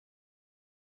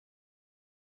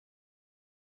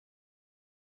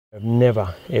I've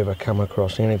never, ever come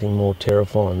across anything more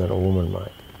terrifying than a woman,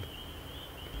 mate.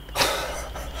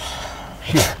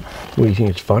 What, do you think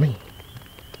it's funny?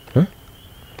 Huh?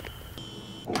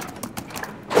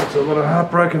 There's a lot of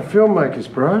heartbroken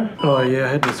filmmakers, bro. Oh yeah,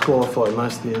 I had disqualified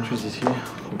most of the entries this year.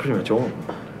 Pretty much all.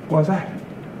 Why's that?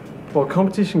 Well,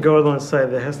 competition guidelines say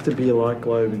there has to be a light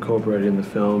globe incorporated in the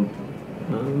film.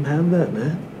 I don't have that,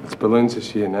 man. It's balloons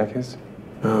this year, knackers.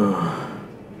 Oh.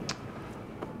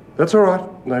 That's all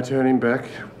right. No turning back.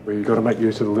 We've got to make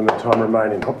use of the limited time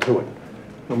remaining. Hop to it.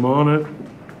 I'm on it.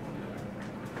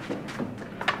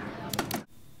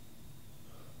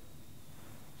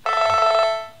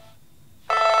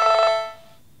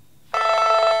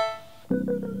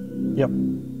 Yep.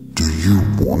 Do you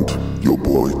want your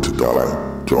boy to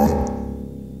die, John?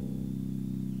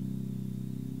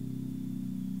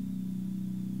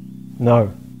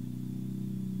 No.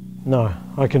 No,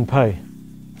 I can pay.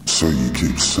 So you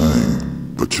keep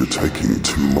saying, but you're taking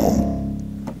too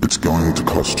long. It's going to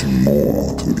cost you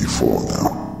more than before now.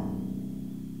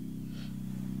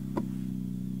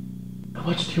 How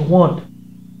much do you want?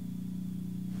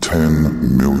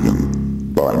 10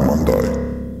 million by Monday.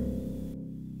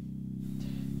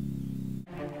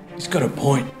 He's got a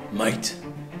point, mate.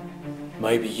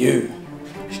 Maybe you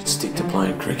should stick to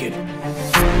playing cricket.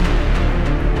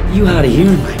 You hard of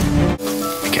hearing, mate.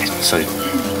 Okay, so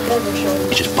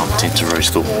you just bumped into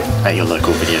Roastal at your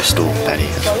local video store, Paddy.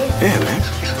 Yeah, man.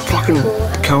 Fucking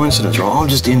coincidence, right? I'm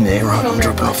just in there, right? I'm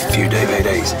dropping off a few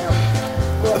DVDs.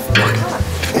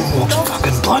 In walks a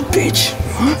fucking blood bitch.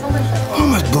 Right? I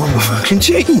almost blew my fucking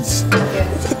cheese.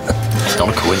 It's not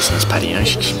a coincidence, Paddy, you know,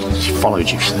 she followed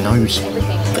you, she knows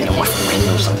that you're my friend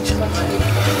or something.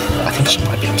 I think she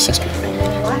might be obsessed with me.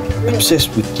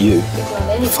 Obsessed with you?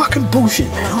 Fucking bullshit,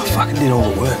 man. I fucking did all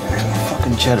the work, man. I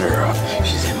fucking chatted her up.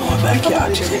 She's in my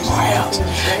backyard, she's in my house.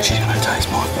 She's gonna taste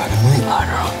my fucking meat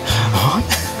later on. Alright?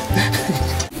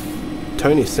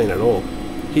 Tony's seen it all.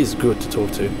 He's good to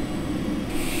talk to.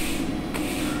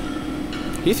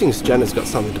 He thinks Janet's got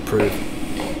something to prove.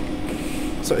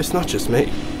 So it's not just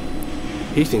me.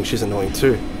 He thinks she's annoying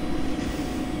too.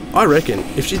 I reckon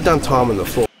if she'd done time on the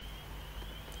floor.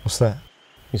 What's that?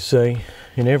 You see,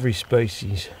 in every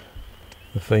species,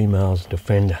 the female's a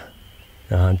defender,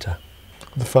 a hunter.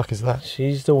 What the fuck is that?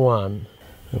 She's the one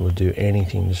that would do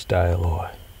anything to stay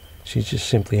alive. She's just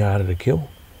simply harder to kill.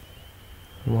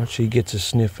 And once she gets a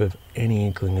sniff of any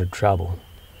inkling of trouble,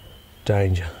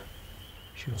 danger,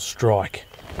 she'll strike.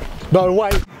 No,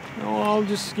 wait! Oh, I'll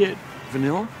just get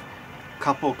vanilla.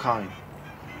 Couple kind.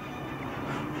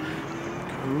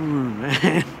 Ooh,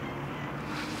 man.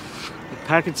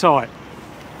 Pack it tight.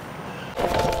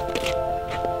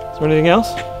 Is there anything else?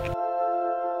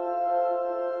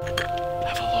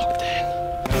 Have a look, Dan.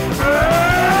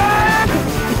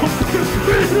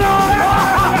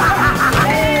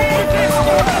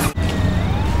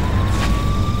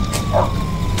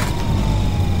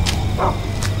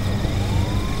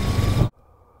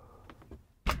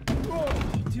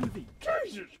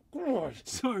 Jesus Christ!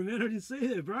 Sorry, man, I didn't see you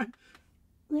there, bro.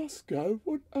 Roscoe,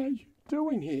 what are you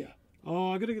doing here?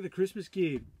 Oh, I gotta get the Christmas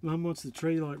gear. Mum wants the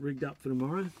tree like rigged up for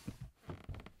tomorrow.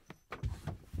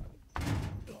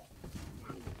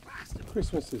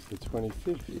 Christmas is the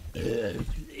 25th.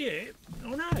 Yeah, I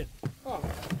know. Oh.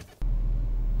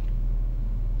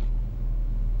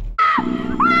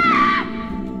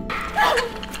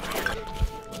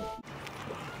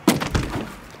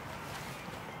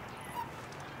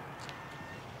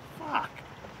 Fuck.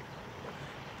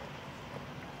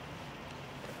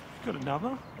 Got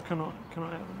another? Can I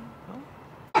have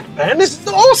another? Man, this is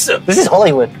awesome! This is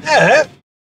Hollywood. Yeah.